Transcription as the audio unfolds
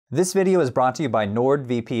This video is brought to you by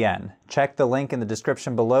NordVPN. Check the link in the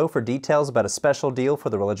description below for details about a special deal for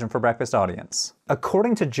the Religion for Breakfast audience.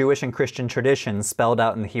 According to Jewish and Christian traditions spelled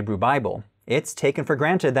out in the Hebrew Bible, it's taken for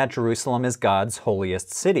granted that Jerusalem is God's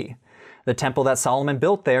holiest city. The temple that Solomon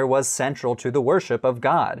built there was central to the worship of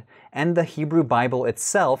God, and the Hebrew Bible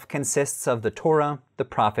itself consists of the Torah, the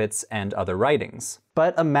prophets, and other writings.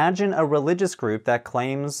 But imagine a religious group that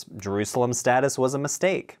claims Jerusalem's status was a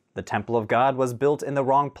mistake. The temple of God was built in the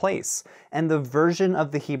wrong place, and the version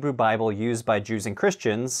of the Hebrew Bible used by Jews and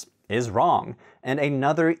Christians is wrong, and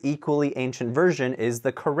another equally ancient version is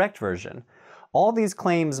the correct version. All these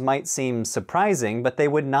claims might seem surprising, but they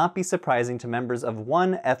would not be surprising to members of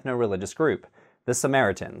one ethno-religious group, the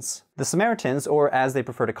Samaritans. The Samaritans, or as they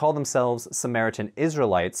prefer to call themselves, Samaritan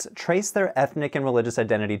Israelites, trace their ethnic and religious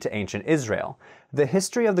identity to ancient Israel. The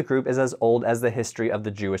history of the group is as old as the history of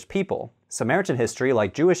the Jewish people. Samaritan history,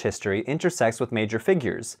 like Jewish history, intersects with major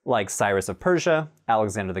figures, like Cyrus of Persia,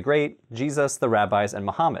 Alexander the Great, Jesus, the rabbis, and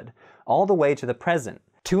Muhammad, all the way to the present.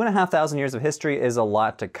 2,500 years of history is a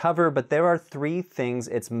lot to cover, but there are three things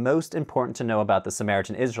it's most important to know about the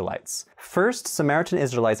Samaritan Israelites. First, Samaritan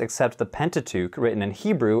Israelites accept the Pentateuch, written in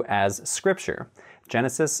Hebrew, as scripture.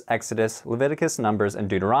 Genesis, Exodus, Leviticus, Numbers, and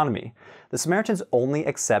Deuteronomy. The Samaritans only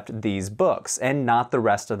accept these books, and not the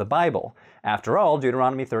rest of the Bible. After all,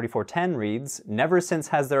 Deuteronomy 34:10 reads, "Never since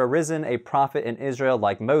has there arisen a prophet in Israel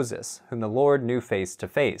like Moses, whom the Lord knew face to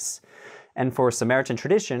face." And for Samaritan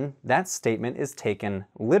tradition, that statement is taken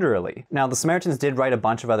literally. Now, the Samaritans did write a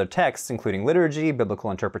bunch of other texts, including liturgy,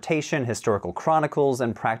 biblical interpretation, historical chronicles,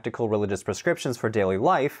 and practical religious prescriptions for daily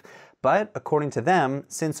life, but according to them,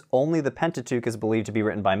 since only the Pentateuch is believed to be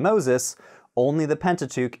written by Moses, only the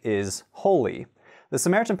Pentateuch is holy. The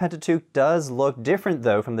Samaritan Pentateuch does look different,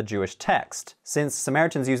 though, from the Jewish text, since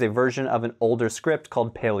Samaritans use a version of an older script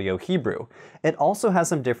called Paleo-Hebrew. It also has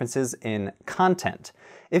some differences in content.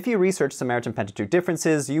 If you research Samaritan Pentateuch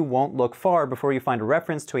differences, you won't look far before you find a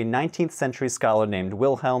reference to a 19th century scholar named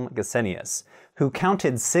Wilhelm Gesenius, who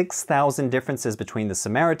counted 6,000 differences between the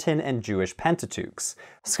Samaritan and Jewish Pentateuchs.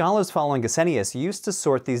 Scholars following Gesenius used to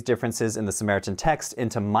sort these differences in the Samaritan text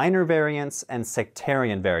into minor variants and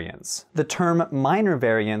sectarian variants. The term minor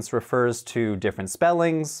variants refers to different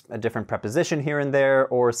spellings, a different preposition here and there,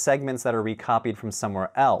 or segments that are recopied from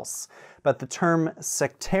somewhere else. But the term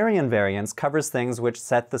sectarian variants covers things which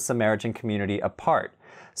set the Samaritan community apart,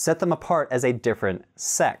 set them apart as a different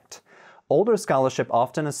sect. Older scholarship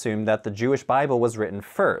often assumed that the Jewish Bible was written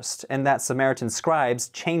first, and that Samaritan scribes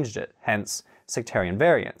changed it, hence sectarian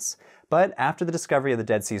variants. But after the discovery of the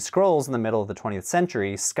Dead Sea Scrolls in the middle of the 20th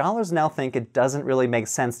century, scholars now think it doesn't really make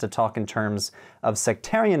sense to talk in terms of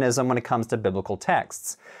sectarianism when it comes to biblical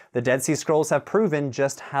texts. The Dead Sea Scrolls have proven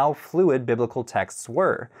just how fluid biblical texts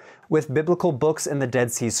were, with biblical books in the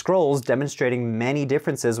Dead Sea Scrolls demonstrating many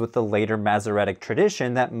differences with the later Masoretic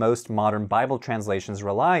tradition that most modern Bible translations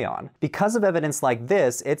rely on. Because of evidence like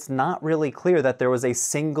this, it's not really clear that there was a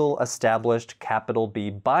single established capital B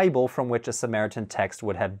Bible from which a Samaritan text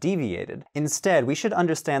would have deviated. Instead, we should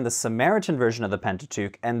understand the Samaritan version of the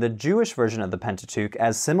Pentateuch and the Jewish version of the Pentateuch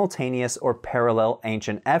as simultaneous or parallel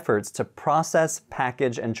ancient efforts to process,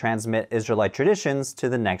 package, and transmit Israelite traditions to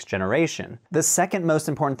the next generation. The second most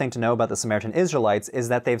important thing to know about the Samaritan Israelites is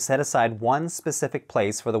that they've set aside one specific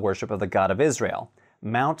place for the worship of the God of Israel,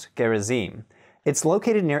 Mount Gerizim. It's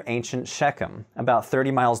located near ancient Shechem, about 30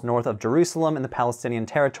 miles north of Jerusalem in the Palestinian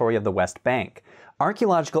territory of the West Bank.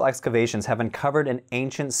 Archaeological excavations have uncovered an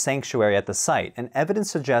ancient sanctuary at the site, and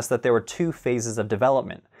evidence suggests that there were two phases of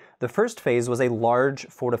development. The first phase was a large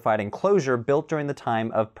fortified enclosure built during the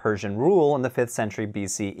time of Persian rule in the 5th century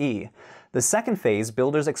BCE. The second phase,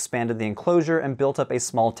 builders expanded the enclosure and built up a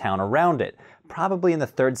small town around it, probably in the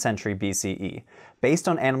 3rd century BCE. Based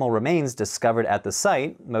on animal remains discovered at the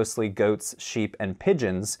site, mostly goats, sheep, and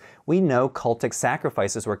pigeons, we know cultic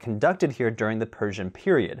sacrifices were conducted here during the Persian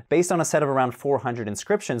period. Based on a set of around 400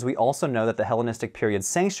 inscriptions, we also know that the Hellenistic period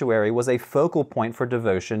sanctuary was a focal point for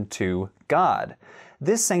devotion to God.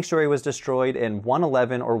 This sanctuary was destroyed in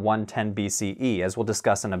 111 or 110 BCE, as we'll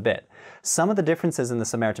discuss in a bit. Some of the differences in the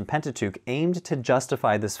Samaritan Pentateuch aimed to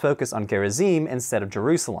justify this focus on Gerizim instead of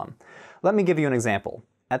Jerusalem. Let me give you an example.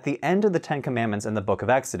 At the end of the Ten Commandments in the book of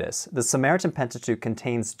Exodus, the Samaritan Pentateuch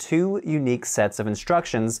contains two unique sets of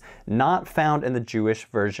instructions not found in the Jewish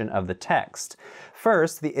version of the text.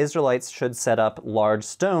 First, the Israelites should set up large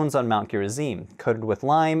stones on Mount Gerizim, coated with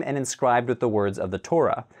lime and inscribed with the words of the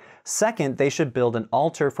Torah. Second, they should build an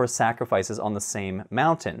altar for sacrifices on the same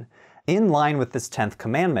mountain. In line with this 10th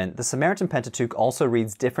commandment, the Samaritan Pentateuch also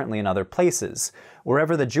reads differently in other places.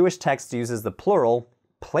 Wherever the Jewish text uses the plural,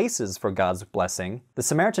 places for God's blessing, the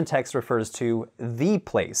Samaritan text refers to the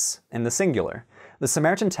place in the singular. The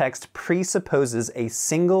Samaritan text presupposes a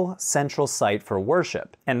single central site for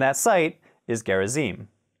worship, and that site is Gerizim.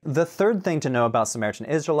 The third thing to know about Samaritan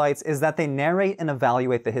Israelites is that they narrate and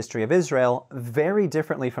evaluate the history of Israel very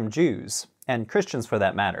differently from Jews, and Christians for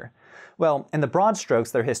that matter. Well, in the broad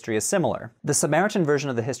strokes, their history is similar. The Samaritan version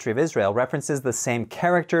of the history of Israel references the same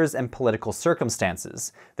characters and political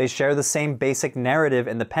circumstances. They share the same basic narrative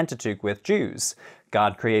in the Pentateuch with Jews.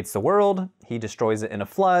 God creates the world, he destroys it in a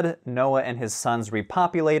flood, Noah and his sons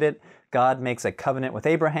repopulate it, God makes a covenant with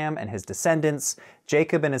Abraham and his descendants,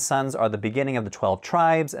 Jacob and his sons are the beginning of the 12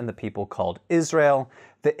 tribes and the people called Israel,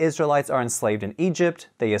 the Israelites are enslaved in Egypt,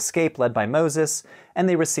 they escape led by Moses, and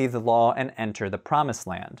they receive the law and enter the promised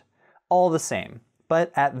land. All the same.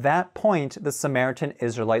 But at that point, the Samaritan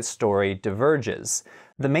Israelite story diverges.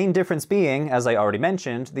 The main difference being, as I already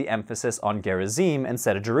mentioned, the emphasis on Gerizim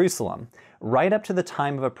instead of Jerusalem. Right up to the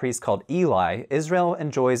time of a priest called Eli, Israel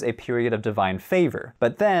enjoys a period of divine favor.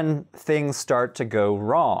 But then, things start to go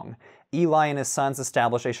wrong. Eli and his sons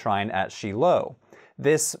establish a shrine at Shiloh.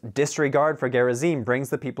 This disregard for Gerizim brings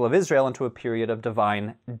the people of Israel into a period of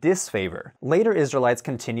divine disfavor. Later Israelites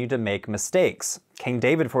continue to make mistakes. King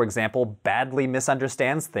David, for example, badly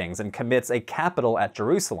misunderstands things and commits a capital at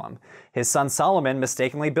Jerusalem. His son Solomon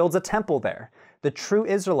mistakenly builds a temple there. The true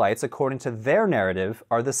Israelites, according to their narrative,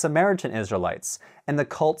 are the Samaritan Israelites, and the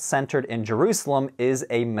cult centered in Jerusalem is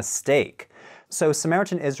a mistake. So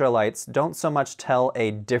Samaritan Israelites don't so much tell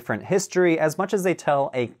a different history as much as they tell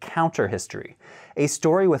a counter-history. A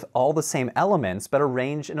story with all the same elements but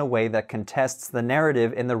arranged in a way that contests the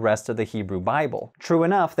narrative in the rest of the Hebrew Bible. True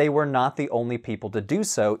enough, they were not the only people to do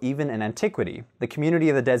so, even in antiquity. The community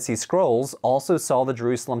of the Dead Sea Scrolls also saw the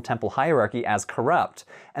Jerusalem temple hierarchy as corrupt,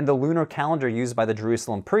 and the lunar calendar used by the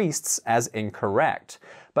Jerusalem priests as incorrect.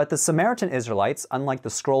 But the Samaritan Israelites, unlike the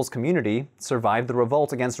Scrolls community, survived the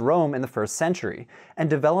revolt against Rome in the 1st century, and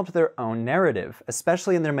developed their own narrative,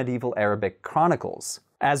 especially in their medieval Arabic chronicles.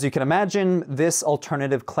 As you can imagine, this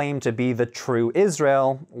alternative claim to be the true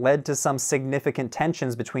Israel led to some significant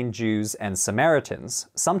tensions between Jews and Samaritans.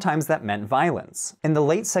 Sometimes that meant violence. In the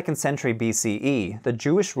late 2nd century BCE, the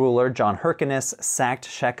Jewish ruler John Hyrcanus sacked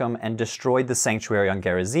Shechem and destroyed the sanctuary on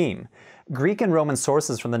Gerizim. Greek and Roman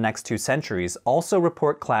sources from the next 2 centuries also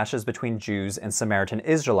report clashes between Jews and Samaritan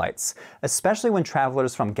Israelites, especially when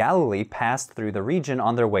travelers from Galilee passed through the region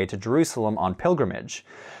on their way to Jerusalem on pilgrimage.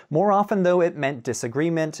 More often, though, it meant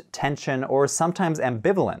disagreement, tension, or sometimes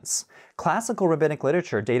ambivalence. Classical rabbinic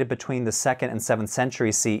literature dated between the 2nd and 7th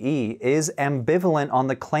century CE is ambivalent on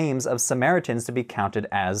the claims of Samaritans to be counted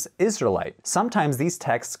as Israelite. Sometimes these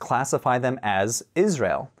texts classify them as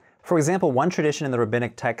Israel. For example, one tradition in the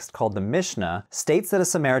rabbinic text called the Mishnah states that a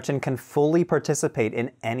Samaritan can fully participate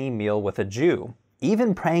in any meal with a Jew,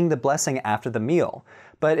 even praying the blessing after the meal,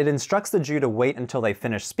 but it instructs the Jew to wait until they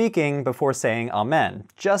finish speaking before saying Amen,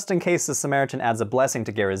 just in case the Samaritan adds a blessing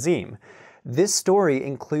to Gerizim. This story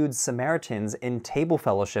includes Samaritans in table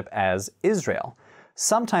fellowship as Israel.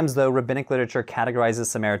 Sometimes, though, rabbinic literature categorizes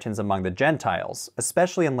Samaritans among the Gentiles,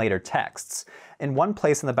 especially in later texts. In one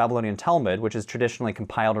place in the Babylonian Talmud, which is traditionally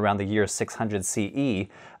compiled around the year 600 CE,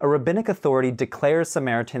 a rabbinic authority declares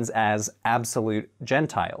Samaritans as absolute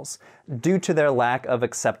Gentiles, due to their lack of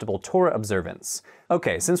acceptable Torah observance.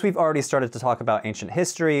 Okay, since we've already started to talk about ancient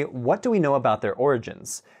history, what do we know about their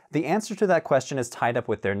origins? The answer to that question is tied up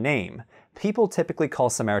with their name. People typically call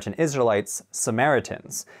Samaritan Israelites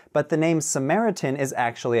Samaritans, but the name Samaritan is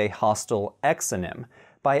actually a hostile exonym.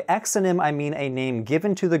 By exonym, I mean a name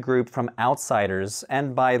given to the group from outsiders,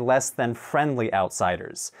 and by less than friendly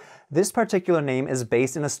outsiders. This particular name is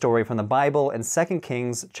based in a story from the Bible in 2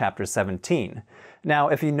 Kings chapter 17. Now,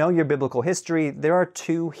 if you know your biblical history, there are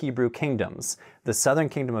 2 Hebrew kingdoms: the southern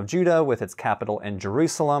kingdom of Judah with its capital in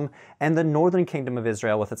Jerusalem, and the northern kingdom of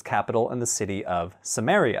Israel with its capital in the city of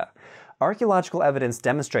Samaria. Archaeological evidence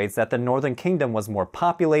demonstrates that the northern kingdom was more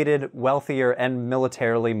populated, wealthier, and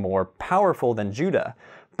militarily more powerful than Judah.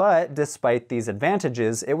 But despite these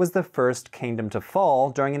advantages, it was the first kingdom to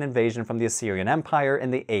fall during an invasion from the Assyrian Empire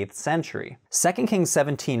in the 8th century. 2 Kings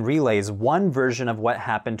 17 relays one version of what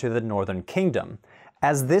happened to the northern kingdom.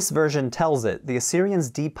 As this version tells it, the Assyrians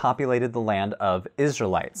depopulated the land of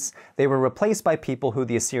Israelites. They were replaced by people who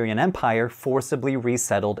the Assyrian Empire forcibly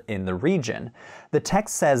resettled in the region. The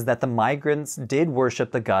text says that the migrants did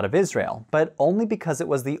worship the God of Israel, but only because it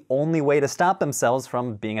was the only way to stop themselves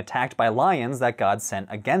from being attacked by lions that God sent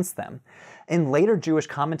against them. In later Jewish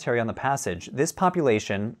commentary on the passage, this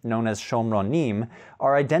population, known as Shomronim,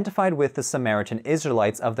 are identified with the Samaritan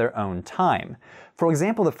Israelites of their own time. For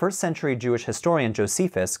example, the 1st century Jewish historian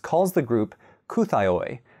Josephus calls the group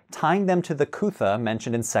Kuthaioi, tying them to the Kutha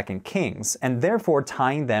mentioned in 2 Kings, and therefore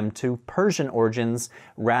tying them to Persian origins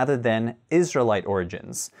rather than Israelite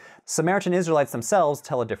origins. Samaritan Israelites themselves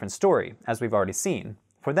tell a different story, as we've already seen.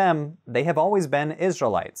 For them, they have always been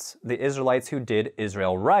Israelites. The Israelites who did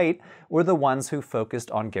Israel right were the ones who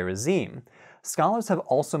focused on Gerizim. Scholars have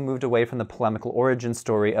also moved away from the polemical origin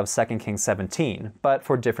story of 2 Kings 17, but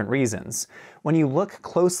for different reasons. When you look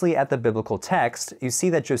closely at the biblical text, you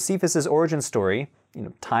see that Josephus' origin story,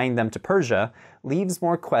 tying them to Persia, leaves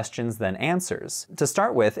more questions than answers. To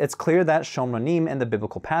start with, it's clear that Shomronim in the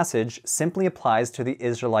biblical passage simply applies to the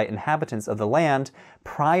Israelite inhabitants of the land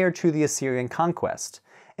prior to the Assyrian conquest.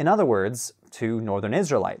 In other words, to northern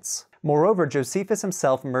Israelites. Moreover, Josephus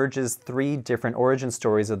himself merges 3 different origin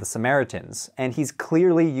stories of the Samaritans, and he's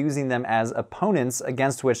clearly using them as opponents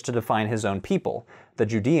against which to define his own people, the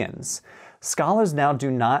Judeans. Scholars now do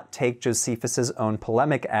not take Josephus' own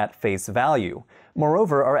polemic at face value.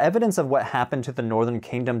 Moreover, our evidence of what happened to the northern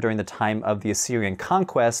kingdom during the time of the Assyrian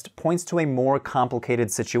conquest points to a more complicated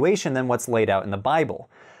situation than what's laid out in the Bible.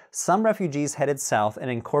 Some refugees headed south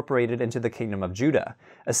and incorporated into the kingdom of Judah.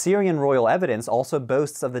 Assyrian royal evidence also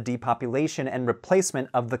boasts of the depopulation and replacement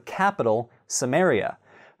of the capital, Samaria.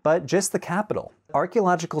 But just the capital.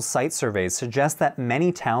 Archaeological site surveys suggest that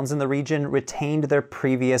many towns in the region retained their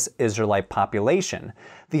previous Israelite population.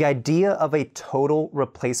 The idea of a total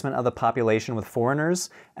replacement of the population with foreigners,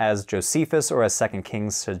 as Josephus or as 2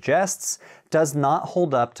 Kings suggests, does not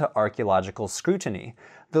hold up to archaeological scrutiny.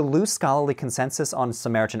 The loose scholarly consensus on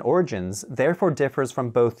Samaritan origins therefore differs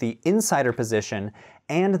from both the insider position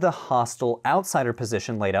and the hostile outsider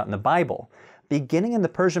position laid out in the Bible. Beginning in the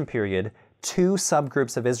Persian period, 2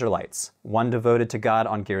 subgroups of Israelites, one devoted to God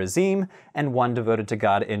on Gerizim and one devoted to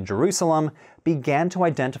God in Jerusalem, began to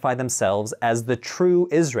identify themselves as the true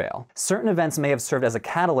Israel. Certain events may have served as a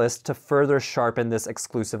catalyst to further sharpen this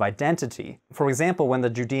exclusive identity. For example, when the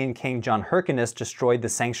Judean king John Hyrcanus destroyed the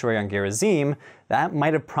sanctuary on Gerizim, that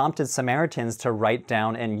might have prompted Samaritans to write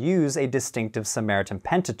down and use a distinctive Samaritan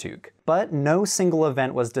Pentateuch. But no single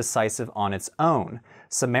event was decisive on its own.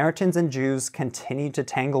 Samaritans and Jews continued to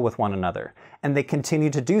tangle with one another, and they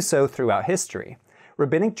continued to do so throughout history.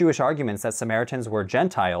 Rabbinic Jewish arguments that Samaritans were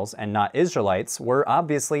Gentiles and not Israelites were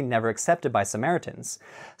obviously never accepted by Samaritans.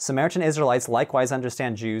 Samaritan Israelites likewise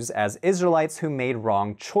understand Jews as Israelites who made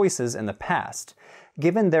wrong choices in the past.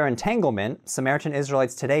 Given their entanglement, Samaritan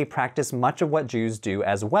Israelites today practice much of what Jews do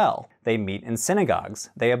as well. They meet in synagogues,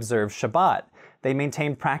 they observe Shabbat, they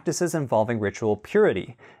maintain practices involving ritual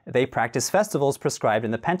purity, they practice festivals prescribed in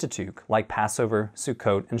the Pentateuch, like Passover,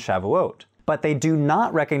 Sukkot, and Shavuot. But they do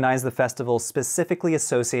not recognize the festivals specifically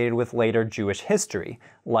associated with later Jewish history,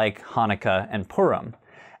 like Hanukkah and Purim.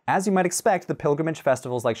 As you might expect, the pilgrimage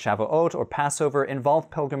festivals like Shavuot or Passover involve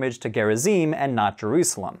pilgrimage to Gerizim and not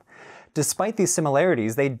Jerusalem. Despite these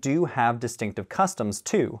similarities, they do have distinctive customs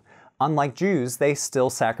too. Unlike Jews, they still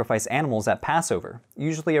sacrifice animals at Passover.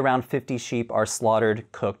 Usually around 50 sheep are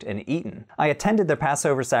slaughtered, cooked, and eaten. I attended their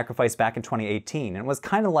Passover sacrifice back in 2018 and it was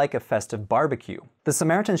kind of like a festive barbecue. The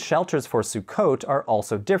Samaritan shelters for Sukkot are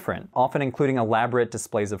also different, often including elaborate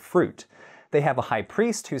displays of fruit. They have a high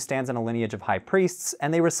priest who stands in a lineage of high priests,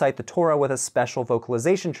 and they recite the Torah with a special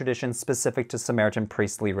vocalization tradition specific to Samaritan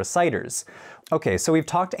priestly reciters. Okay, so we've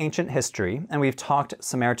talked ancient history, and we've talked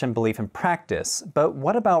Samaritan belief and practice, but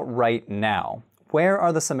what about right now? Where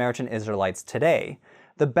are the Samaritan Israelites today?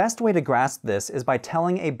 The best way to grasp this is by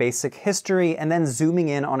telling a basic history and then zooming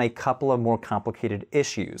in on a couple of more complicated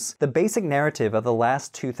issues. The basic narrative of the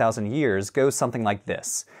last 2,000 years goes something like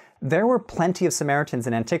this. There were plenty of Samaritans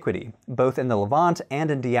in antiquity, both in the Levant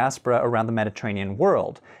and in diaspora around the Mediterranean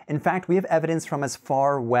world. In fact, we have evidence from as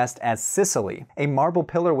far west as Sicily. A marble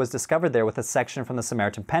pillar was discovered there with a section from the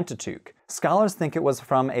Samaritan Pentateuch. Scholars think it was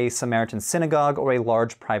from a Samaritan synagogue or a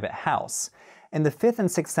large private house. In the 5th and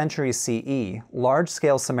 6th centuries CE,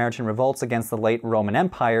 large-scale Samaritan revolts against the late Roman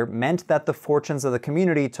Empire meant that the fortunes of the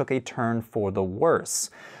community took a turn for the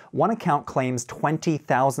worse. One account claims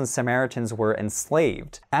 20,000 Samaritans were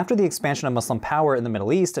enslaved. After the expansion of Muslim power in the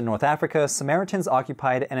Middle East and North Africa, Samaritans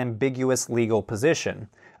occupied an ambiguous legal position.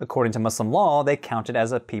 According to Muslim law, they counted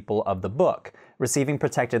as a people of the book, receiving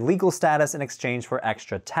protected legal status in exchange for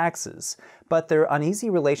extra taxes. But their uneasy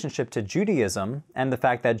relationship to Judaism, and the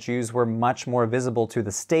fact that Jews were much more visible to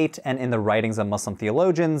the state and in the writings of Muslim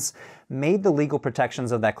theologians, made the legal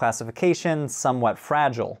protections of that classification somewhat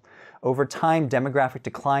fragile. Over time, demographic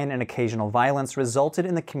decline and occasional violence resulted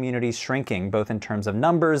in the community shrinking, both in terms of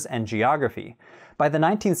numbers and geography. By the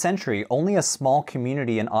 19th century, only a small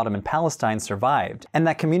community in Ottoman Palestine survived, and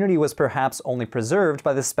that community was perhaps only preserved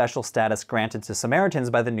by the special status granted to Samaritans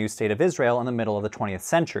by the new State of Israel in the middle of the 20th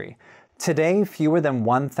century. Today, fewer than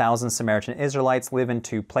 1,000 Samaritan Israelites live in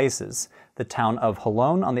two places: the town of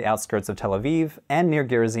Holon on the outskirts of Tel Aviv, and near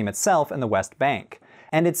Gerizim itself in the West Bank.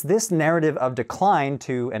 And it's this narrative of decline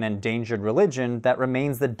to an endangered religion that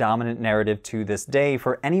remains the dominant narrative to this day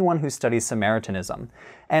for anyone who studies Samaritanism.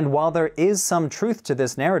 And while there is some truth to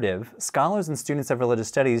this narrative, scholars and students of religious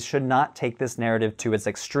studies should not take this narrative to its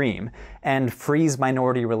extreme and freeze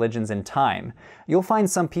minority religions in time. You'll find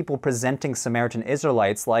some people presenting Samaritan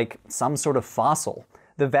Israelites like some sort of fossil,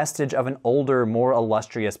 the vestige of an older, more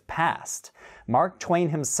illustrious past. Mark Twain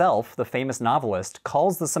himself, the famous novelist,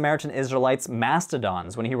 calls the Samaritan Israelites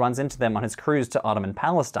mastodons when he runs into them on his cruise to Ottoman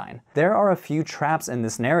Palestine. There are a few traps in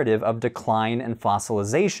this narrative of decline and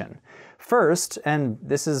fossilization. First, and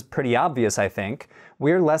this is pretty obvious I think,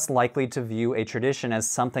 we're less likely to view a tradition as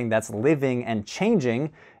something that's living and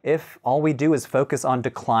changing if all we do is focus on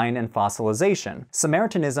decline and fossilization.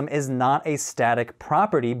 Samaritanism is not a static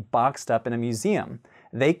property boxed up in a museum.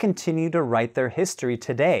 They continue to write their history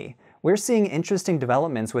today. We're seeing interesting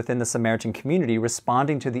developments within the Samaritan community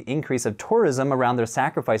responding to the increase of tourism around their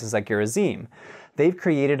sacrifices at Gerizim. They've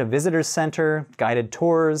created a visitor center, guided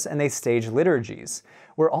tours, and they stage liturgies.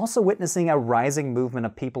 We're also witnessing a rising movement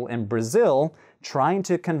of people in Brazil trying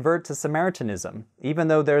to convert to Samaritanism, even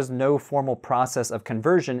though there's no formal process of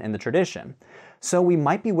conversion in the tradition. So we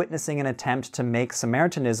might be witnessing an attempt to make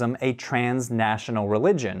Samaritanism a transnational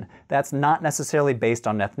religion that's not necessarily based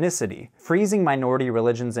on ethnicity. Freezing minority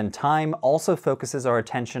religions in time also focuses our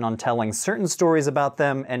attention on telling certain stories about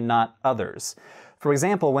them and not others. For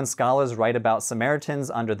example, when scholars write about Samaritans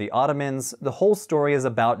under the Ottomans, the whole story is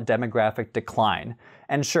about demographic decline.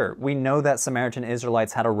 And sure, we know that Samaritan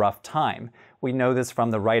Israelites had a rough time. We know this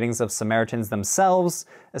from the writings of Samaritans themselves,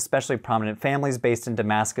 especially prominent families based in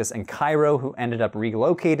Damascus and Cairo who ended up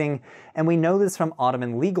relocating, and we know this from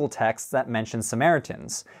Ottoman legal texts that mention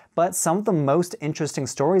Samaritans. But some of the most interesting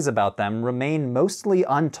stories about them remain mostly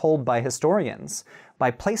untold by historians.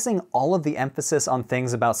 By placing all of the emphasis on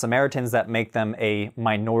things about Samaritans that make them a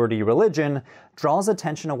minority religion, draws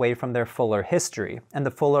attention away from their fuller history and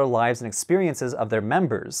the fuller lives and experiences of their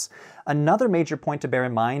members. Another major point to bear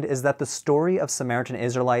in mind is that the story of Samaritan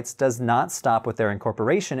Israelites does not stop with their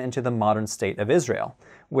incorporation into the modern state of Israel,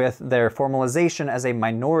 with their formalization as a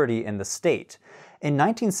minority in the state. In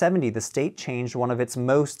 1970, the state changed one of its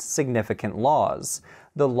most significant laws,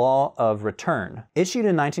 the Law of Return. Issued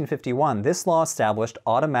in 1951, this law established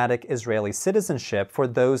automatic Israeli citizenship for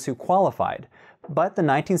those who qualified, but the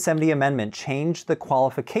 1970 amendment changed the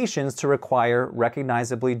qualifications to require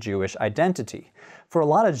recognizably Jewish identity. For a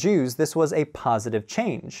lot of Jews, this was a positive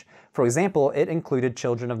change. For example, it included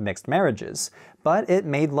children of mixed marriages, but it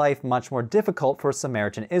made life much more difficult for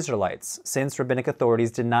Samaritan Israelites, since rabbinic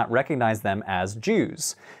authorities did not recognize them as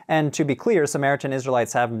Jews. And to be clear, Samaritan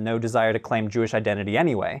Israelites have no desire to claim Jewish identity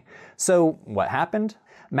anyway. So what happened?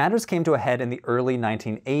 Matters came to a head in the early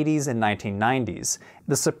 1980s and 1990s.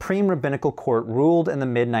 The Supreme Rabbinical Court ruled in the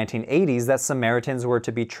mid-1980s that Samaritans were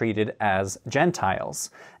to be treated as Gentiles.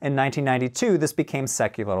 In 1992, this became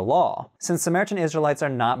secular law. Since Samaritan Israelites are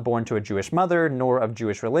not born to a Jewish mother nor of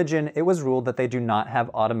Jewish religion, it was ruled that they do not have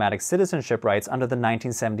automatic citizenship rights under the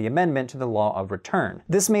 1970 amendment to the Law of Return.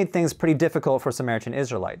 This made things pretty difficult for Samaritan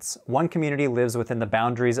Israelites. One community lives within the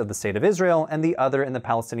boundaries of the State of Israel and the other in the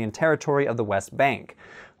Palestinian territory of the West Bank.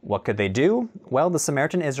 What could they do? Well, the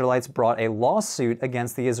Samaritan Israelites brought a lawsuit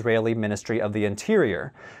against the Israeli Ministry of the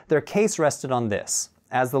Interior. Their case rested on this.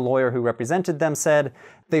 As the lawyer who represented them said,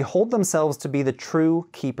 they hold themselves to be the true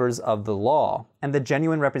keepers of the law and the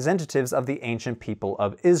genuine representatives of the ancient people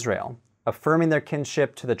of Israel, affirming their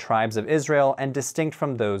kinship to the tribes of Israel and distinct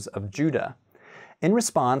from those of Judah. In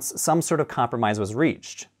response, some sort of compromise was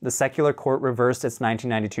reached. The secular court reversed its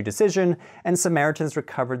 1992 decision, and Samaritans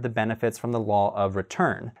recovered the benefits from the Law of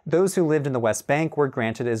Return. Those who lived in the West Bank were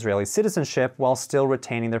granted Israeli citizenship while still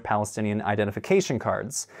retaining their Palestinian identification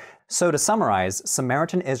cards. So to summarize,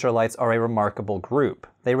 Samaritan Israelites are a remarkable group.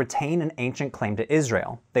 They retain an ancient claim to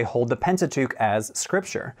Israel. They hold the Pentateuch as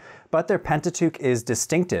scripture. But their Pentateuch is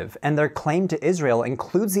distinctive, and their claim to Israel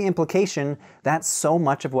includes the implication that so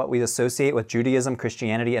much of what we associate with Judaism,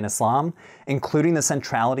 Christianity, and Islam, including the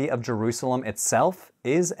centrality of Jerusalem itself,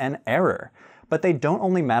 is an error. But they don't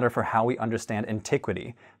only matter for how we understand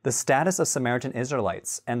antiquity. The status of Samaritan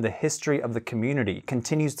Israelites and the history of the community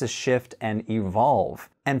continues to shift and evolve.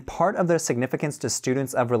 And part of their significance to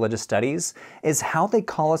students of religious studies is how they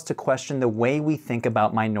call us to question the way we think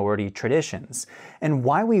about minority traditions, and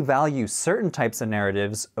why we value certain types of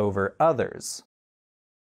narratives over others.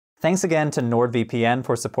 Thanks again to NordVPN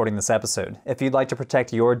for supporting this episode. If you'd like to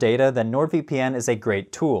protect your data, then NordVPN is a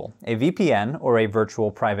great tool. A VPN, or a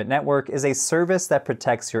virtual private network, is a service that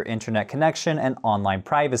protects your internet connection and online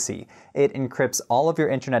privacy. It encrypts all of your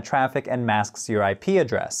internet traffic and masks your IP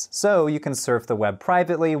address, so you can surf the web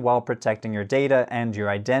privately while protecting your data and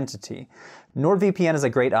your identity. NordVPN is a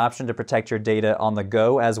great option to protect your data on the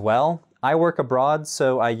go as well. I work abroad,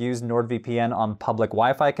 so I use NordVPN on public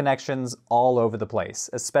Wi-Fi connections all over the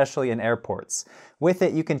place, especially in airports. With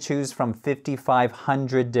it, you can choose from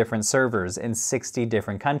 5,500 different servers in 60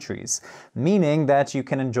 different countries, meaning that you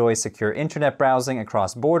can enjoy secure internet browsing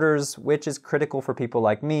across borders, which is critical for people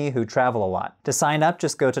like me who travel a lot. To sign up,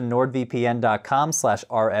 just go to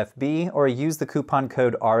nordvpn.com/RFB or use the coupon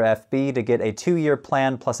code RFB to get a 2-year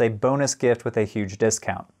plan plus a bonus gift with a huge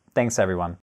discount. Thanks, everyone.